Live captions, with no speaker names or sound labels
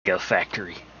Go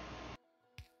factory.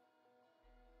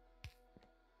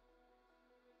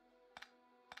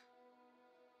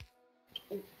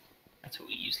 That's what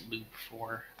we use lube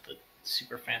for, the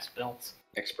super fast belts.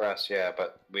 Express, yeah,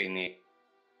 but we need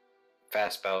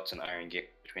fast belts and iron gear,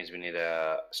 which means we need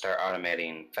to start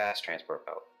automating fast transport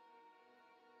belt.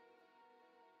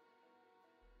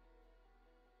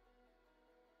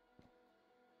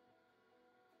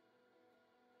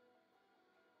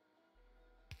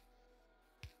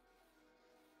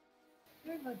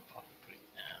 Where am I putting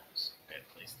that? It's a bad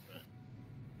place to put it.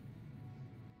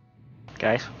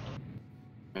 Guys,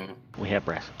 Mm-hmm. we have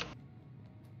brass.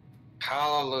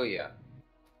 Hallelujah.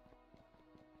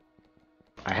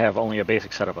 I have only a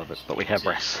basic setup of it, but we have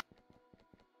brass.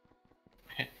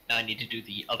 Now I need to do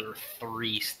the other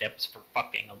 3 steps for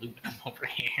fucking aluminum over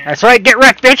here. That's right, get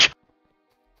wrecked, bitch!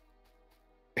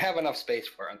 We have enough space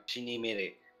for it. You need me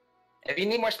to... If you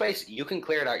need more space, you can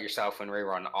clear it out yourself and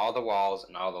rerun all the walls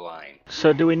and all the line.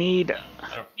 So do we need... No,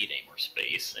 I don't need any more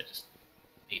space. I just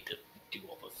need to do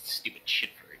all the stupid shit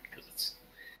for it, because it's...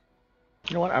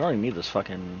 You know what, I don't even need this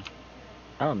fucking...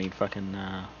 I don't need fucking,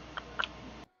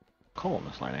 coal on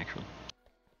this line, actually.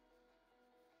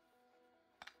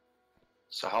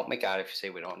 So help me God if you say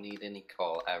we don't need any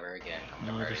coal ever again.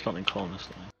 No, I just don't need coal on this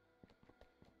line.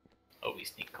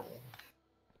 Always need coal.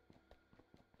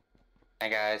 Hey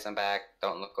guys, I'm back.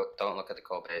 Don't look at the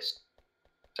coal base.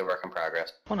 It's a work in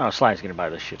progress. Well, no, Sly's gonna buy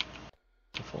this shit.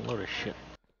 It's a full load of shit.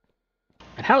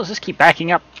 And how does this keep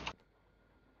backing up?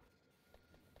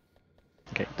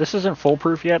 Okay, this isn't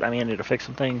foolproof yet. I mean, I need to fix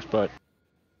some things, but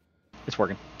it's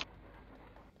working.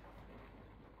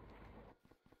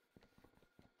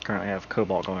 Currently I have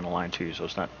cobalt going to line 2, so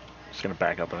it's not... It's gonna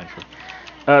back up eventually.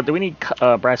 Do we need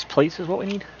brass plates is what we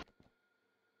need?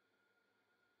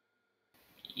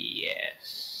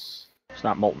 Yes. It's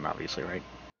not molten, obviously, right?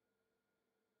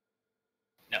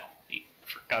 No,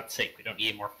 for God's sake, we don't need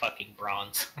any more fucking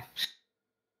bronze.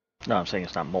 No, I'm saying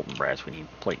it's not molten brass. We need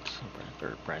plates.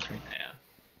 Or brass, right? Yeah,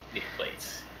 need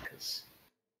plates, because...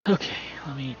 Okay,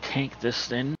 let me tank this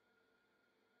then.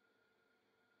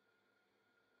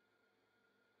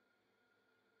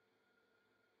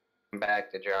 I'm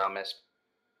back. Did y'all miss?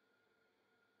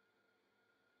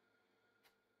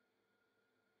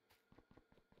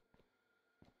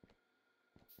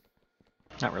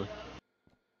 Not really.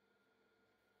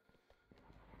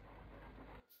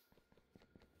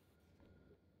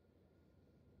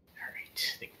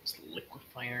 Alright, I think those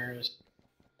liquefiers...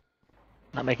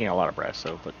 Not making a lot of brass,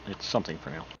 though, but it's something for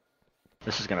now.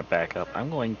 This is going to back up. I'm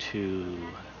going to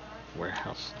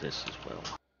warehouse this as well.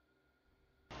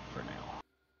 For now.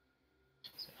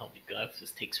 So help me God if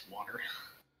this takes water.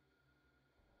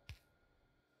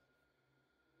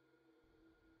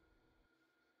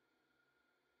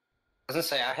 I was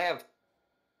gonna say I have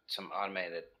some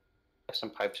automated. I have some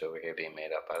pipes over here being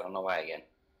made up. I don't know why again.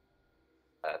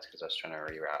 That's because I was trying to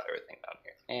reroute everything down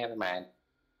here. Never mind.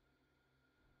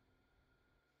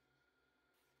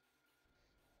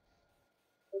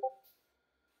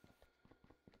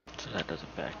 So that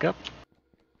doesn't back up.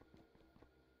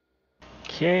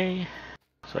 Okay.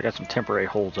 So I got some temporary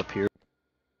holes up here.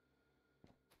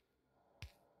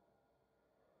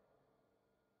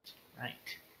 Right.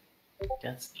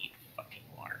 Does need fucking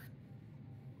water.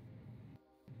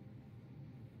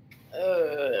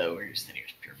 Where's the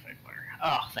nearest purified water?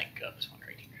 Oh, thank God, this one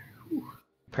right here. Whew.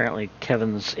 Apparently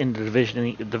Kevin's in the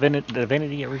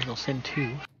Divinity Original Sin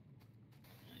 2.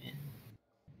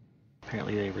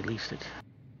 Apparently they released it.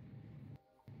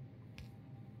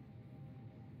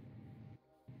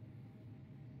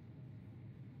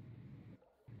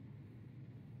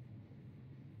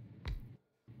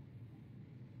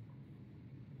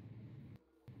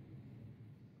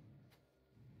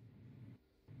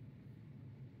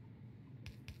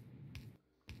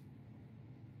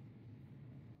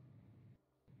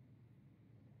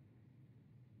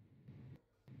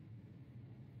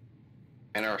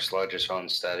 Mineral sludge is holding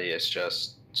steady. It's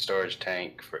just storage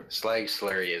tank for slag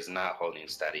slurry is not holding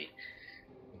steady.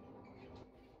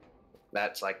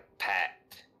 That's like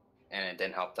packed, and it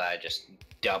didn't help that I just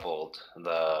doubled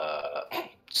the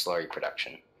slurry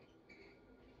production.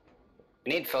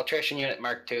 We need filtration unit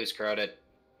Mark II is corroded.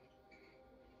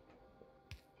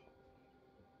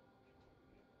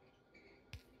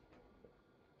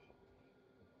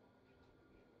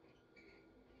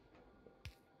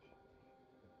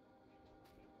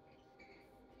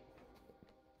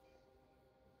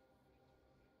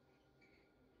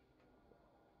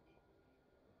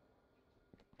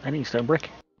 I need stone brick.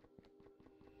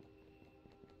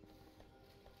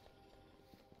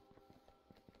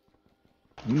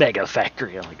 Mega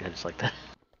factory. I like that. Just like that.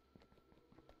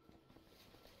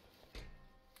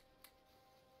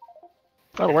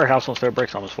 Oh, the warehouse on their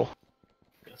bricks almost full.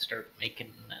 Gonna start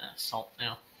making salt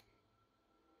now.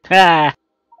 Ah!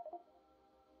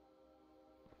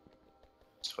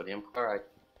 Sodium chloride.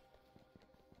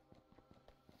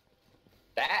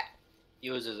 That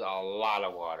uses a lot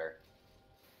of water.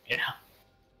 Yeah.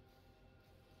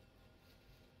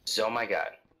 Oh my god.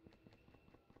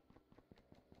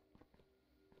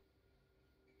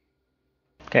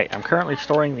 Okay, I'm currently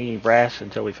storing the brass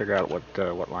until we figure out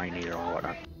what line needed or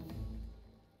whatnot.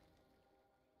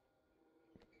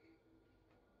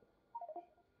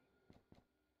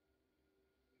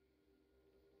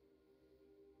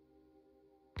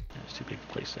 It's too big to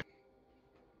place there.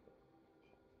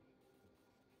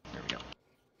 There we go.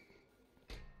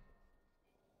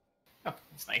 Oh,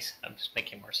 that's nice. I'm just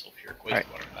making more sulfuric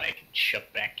wastewater that I can shove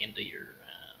back into your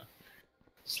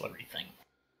slurry thing.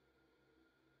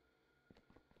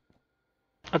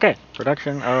 Okay,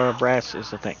 production of brass is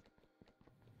the thing.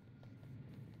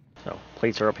 So,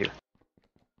 plates are up here.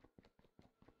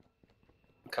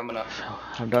 Coming up. So,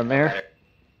 I'm done there.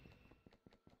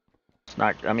 It's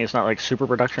not, I mean, it's not like super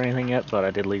production or anything yet, but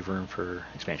I did leave room for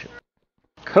expansion.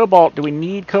 Cobalt, do we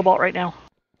need cobalt right now?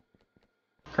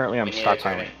 Currently I'm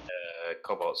stockpiling.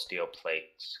 Cobalt steel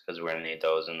plates, because we're going to need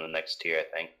those in the next tier,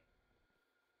 I think.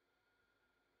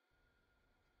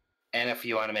 And if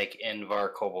you want to make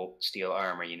Invar cobalt steel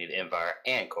armor, you need Invar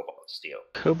and cobalt steel.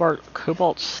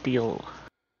 Cobalt steel.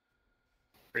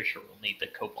 Pretty sure we'll need the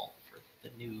cobalt for the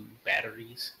new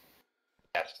batteries.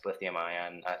 Yes, lithium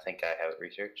ion. I think I have it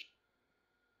researched.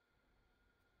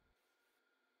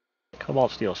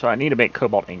 Cobalt steel. So I need to make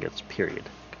cobalt ingots, period.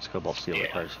 Because cobalt steel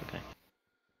requires, okay.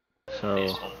 So, They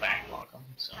just won't backlog them,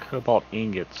 so. cobalt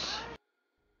ingots.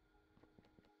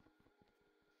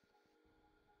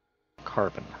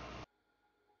 Carbon.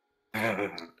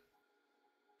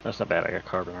 That's not bad, I got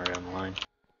carbon already on the line.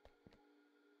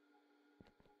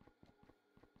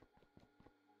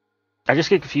 I just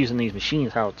get confused in these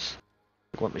machines how it's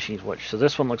what machine's which. So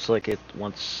this one looks like it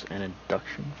wants an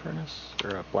induction furnace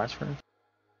or a blast furnace.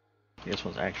 This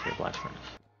one's actually a blast furnace.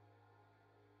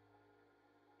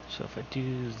 So if I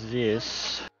do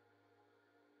this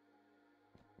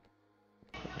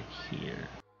like here.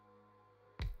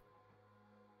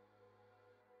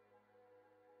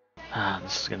 Ah,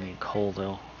 this is gonna need coal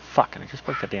though. Fuck, and I just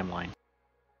broke that damn line.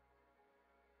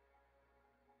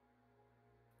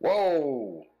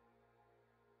 Whoa!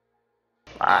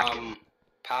 Fuck.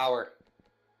 Power.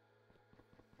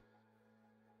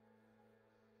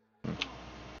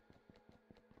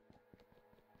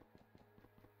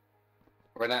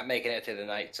 We're not making it to the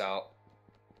night salt.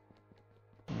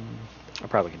 I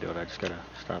probably can do it, I just gotta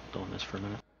stop doing this for a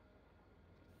minute.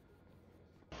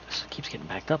 This keeps getting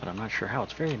backed up and I'm not sure how,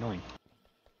 it's very annoying.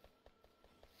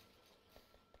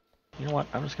 You know what,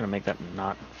 I'm just gonna make that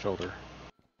not filter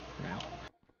for now.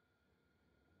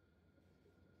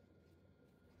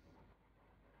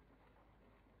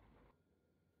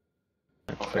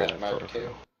 Clear that photo for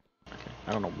now. Okay,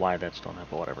 I don't know why that's done that,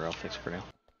 but whatever, I'll fix it for now.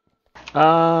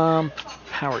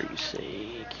 Power you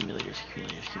say, accumulators.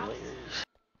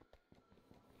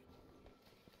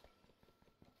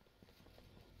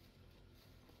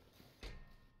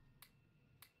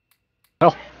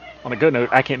 Well, on a good note,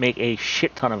 I can make a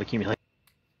shit ton of accumulators.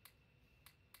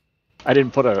 I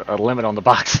didn't put a limit on the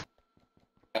box.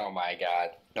 Oh my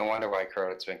god. No wonder why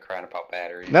Crote's been crying about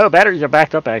batteries. No, batteries are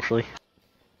backed up actually.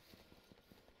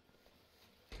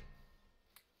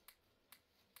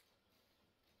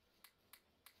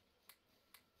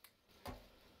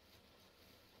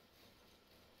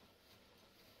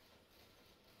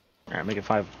 Alright, making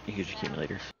 5 huge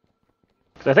accumulators.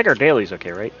 Because I think our daily's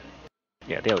okay, right?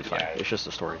 Yeah, daily's fine. It's just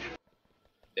the storage.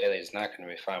 Daily's not going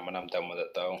to be fine when I'm done with it,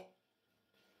 though.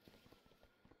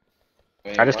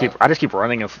 I just keep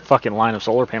running a fucking line of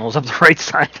solar panels up the right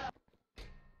side.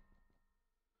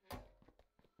 You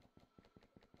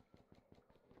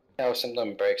know, if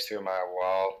something breaks through my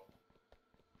wall,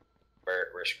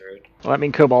 we're screwed. Well, that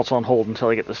means cobalt's on hold until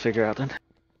I get this figured out then.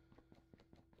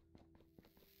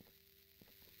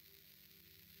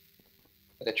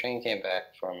 The train came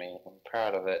back for me. I'm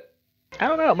proud of it. I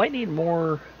don't know, it might need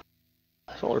more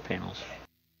solar panels.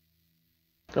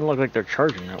 Doesn't look like they're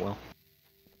charging that well.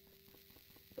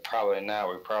 Probably not.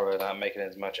 We're probably not making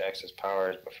as much excess power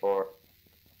as before.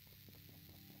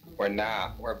 We're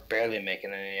not. We're barely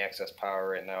making any excess power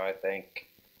right now, I think.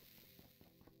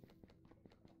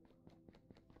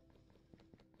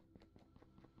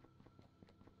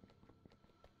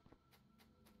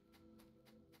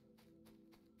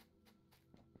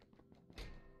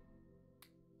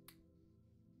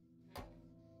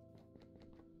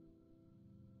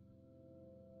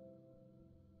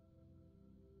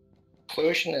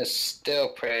 Pollution is still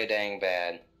pretty dang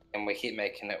bad, and we keep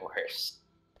making it worse.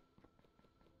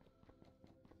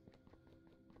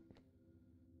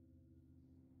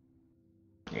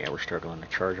 Yeah, we're struggling to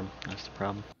charge them. That's the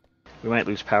problem. We might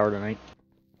lose power tonight.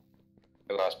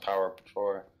 We lost power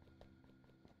before.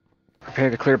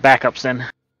 Prepare to clear backups then.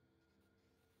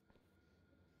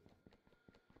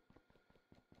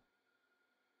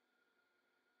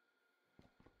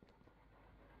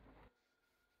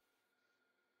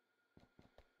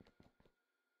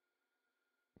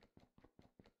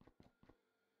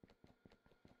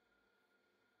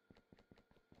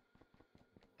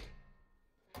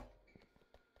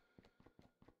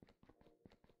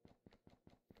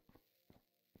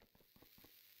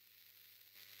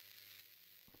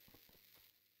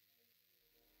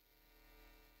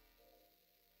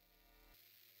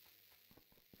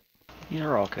 These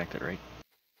are all connected, right?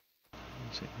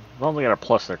 Let's see. As long as we got a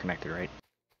plus, they're connected, right?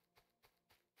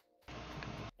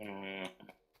 Mm.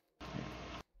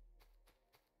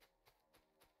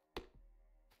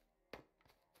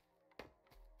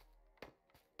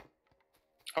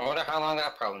 I wonder how long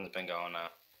that problem's been going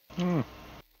on.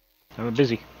 I'm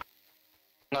busy.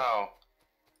 No,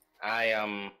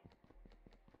 I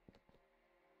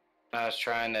was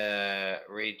trying to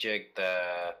rejig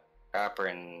the copper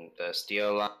and the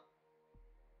steel line.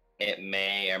 It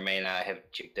may or may not have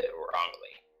jigged it wrongly.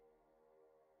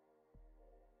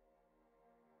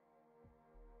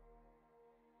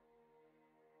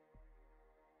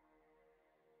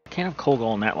 I can't have coal go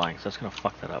on that line because that's going to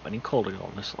fuck that up. I need coal to go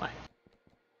on this line.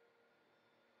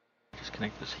 Just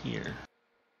connect this here.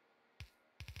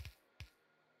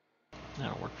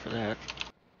 That'll work for that.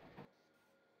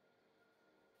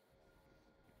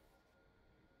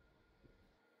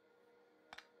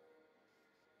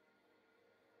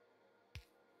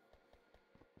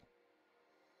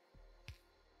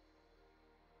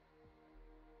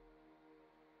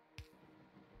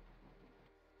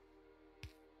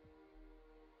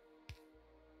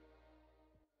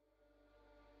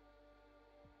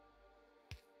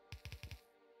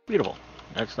 Beautiful.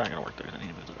 That's not going to work there. I need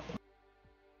to move it up.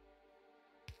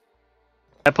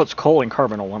 That puts coal and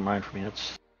carbon on one line for me.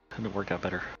 That's going to work out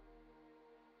better.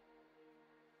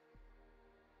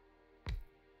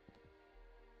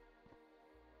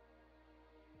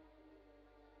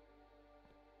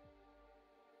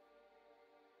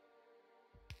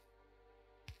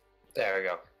 There we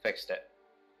go. Fixed it.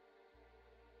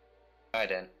 I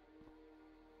did.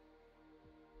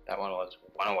 That one was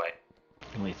one away.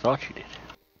 And we thought you did.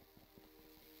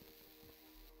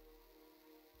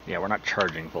 Yeah, we're not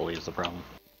charging fully is the problem.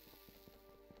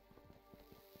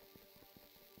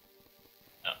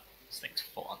 Oh, this thing's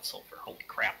full on sulfur. Holy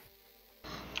crap.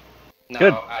 No,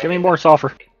 Good. Give me more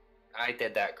sulfur. I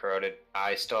did that, corroded.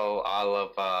 I stole all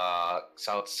of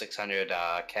South 600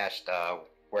 cached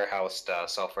warehouse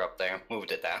sulfur up there and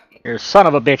moved it down. You're a son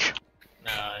of a bitch.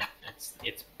 No,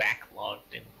 it's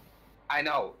backlogged in. I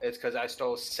know. It's because I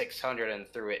stole 600 and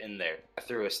threw it in there. I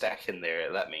threw a stack in there.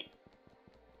 It let me.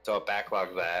 So it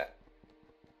backlogged that.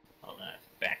 Oh,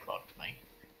 backlogged my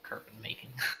carbon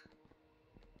making.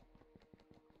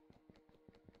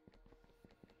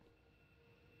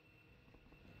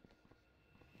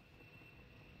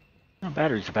 Oh,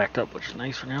 batteries are backed up, which is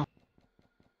nice for now.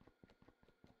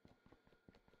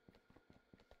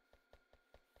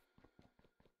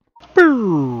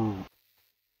 Boo!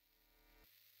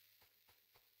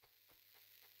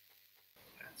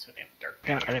 That's so damn dark.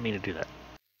 Yeah, I didn't mean to do that.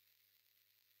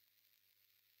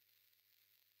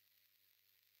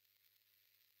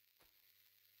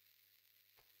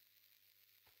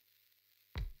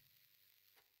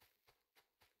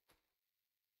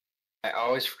 I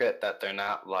always forget that they're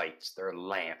not lights, they're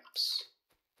lamps.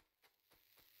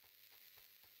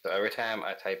 So every time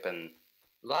I type in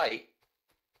light,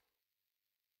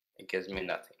 it gives me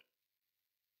nothing.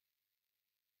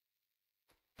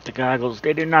 The goggles,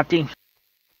 they do nothing.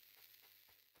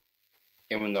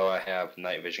 Even though I have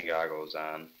night vision goggles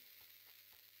on.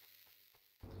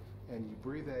 And you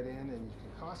breathe that in and you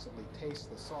can constantly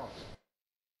taste the salt.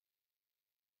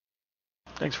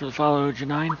 Thanks for the follow,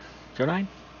 Janine. Janine?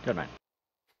 Janine.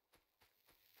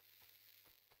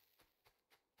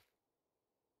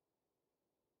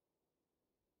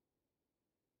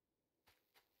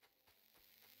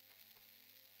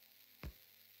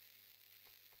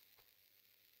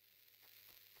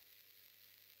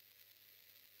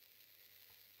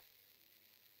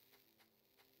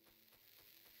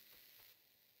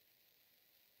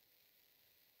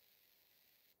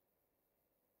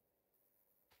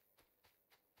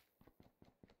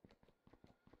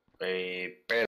 They barely